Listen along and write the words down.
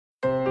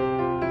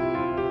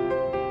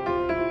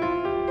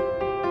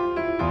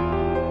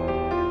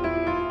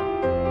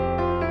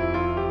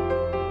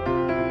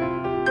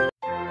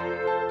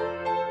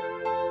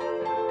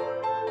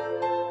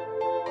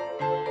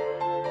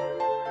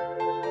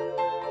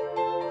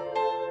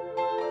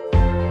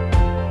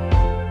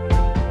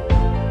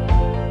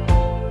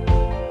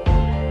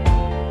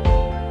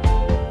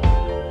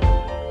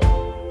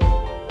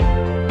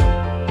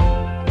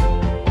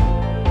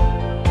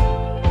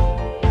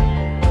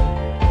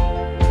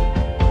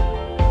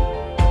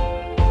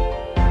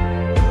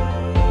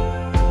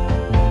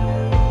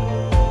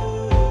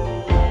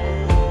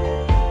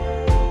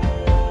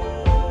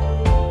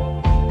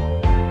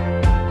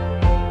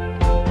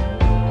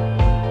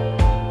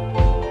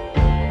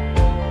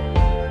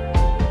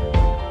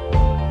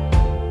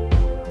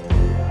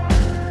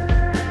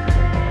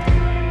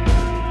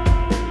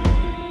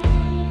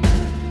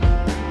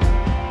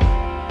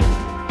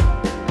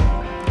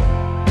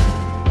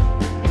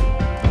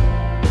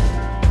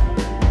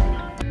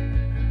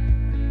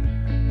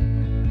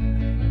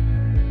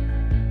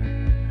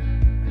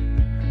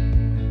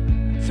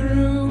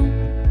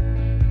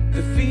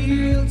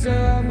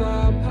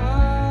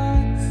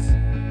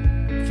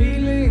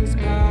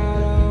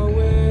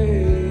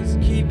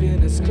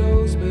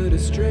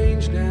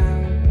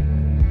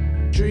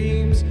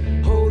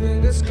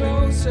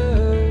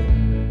closer.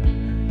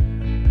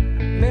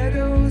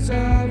 Meadows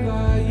of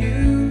our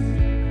youth,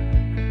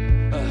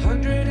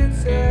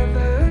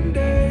 107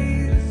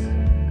 days,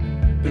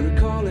 but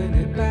recalling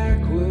it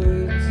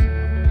backwards.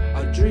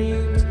 Our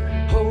dreams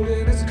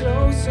holding us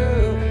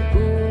closer.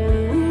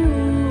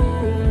 Ooh,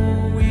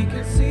 we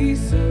can see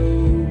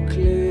so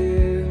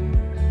clear.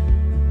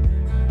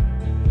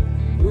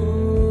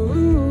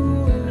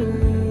 Ooh,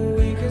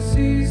 we can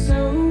see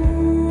so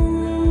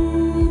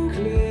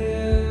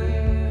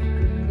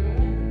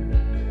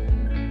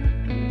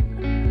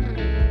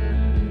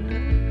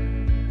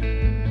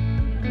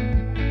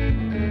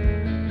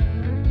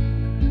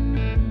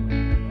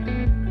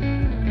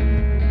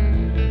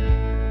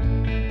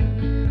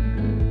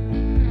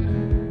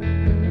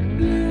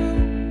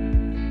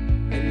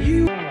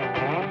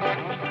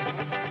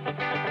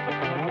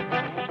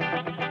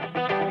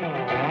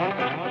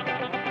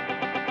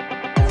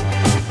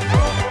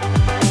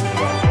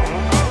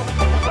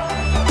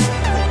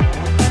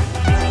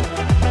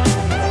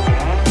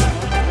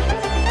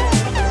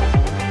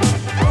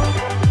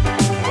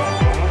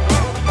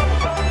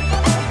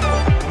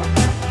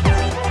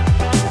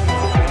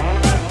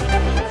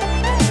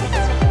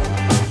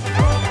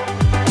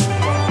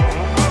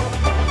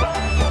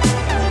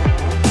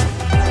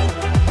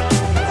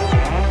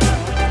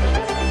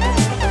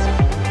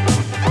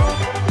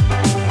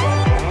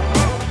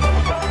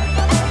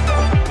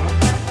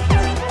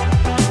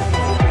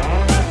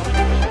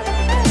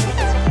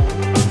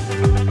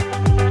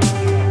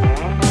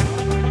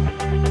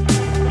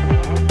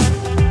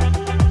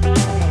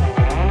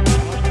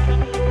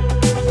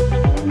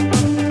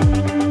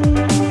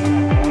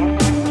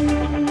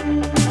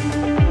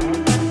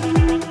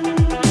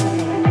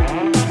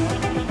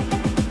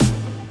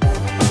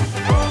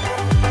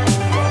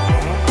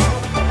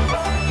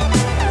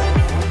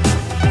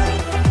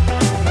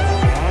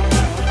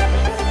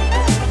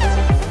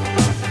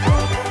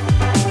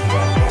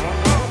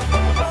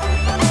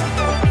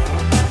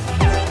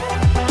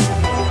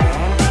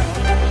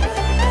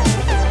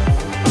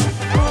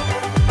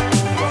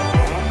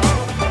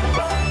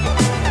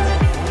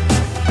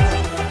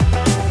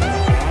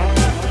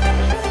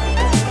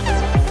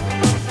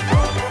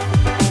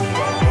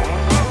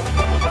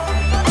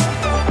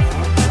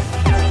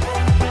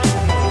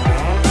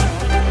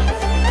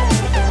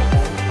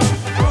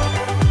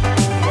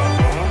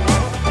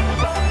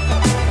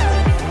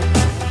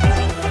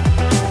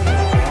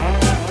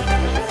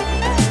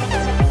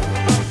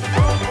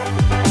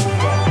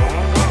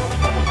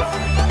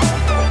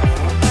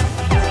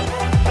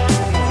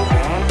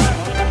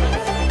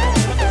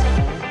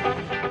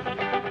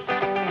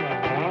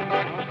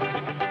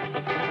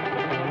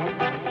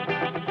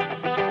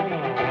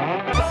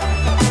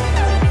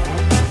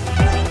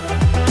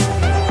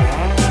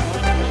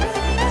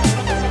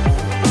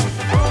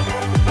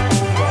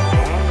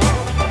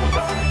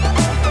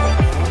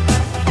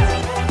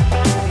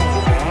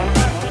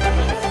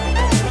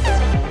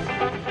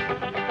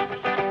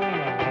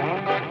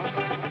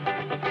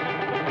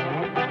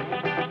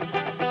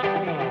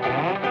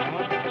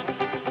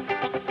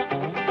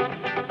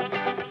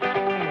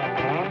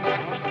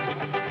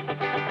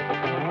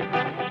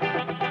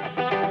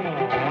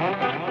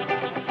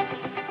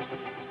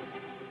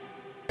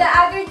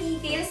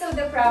details of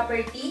the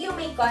property, you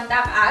may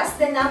contact us,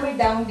 the number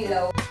down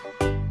below.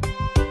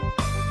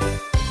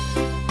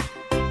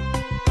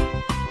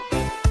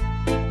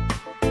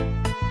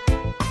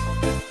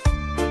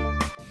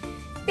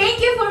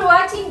 Thank you for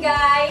watching,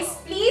 guys.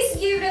 Please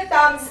give it a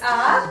thumbs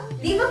up,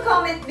 leave a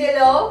comment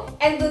below,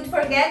 and don't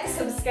forget to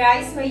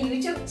subscribe to my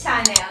YouTube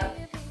channel.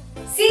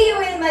 See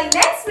you in my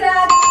next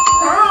vlog.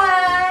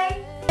 Bye!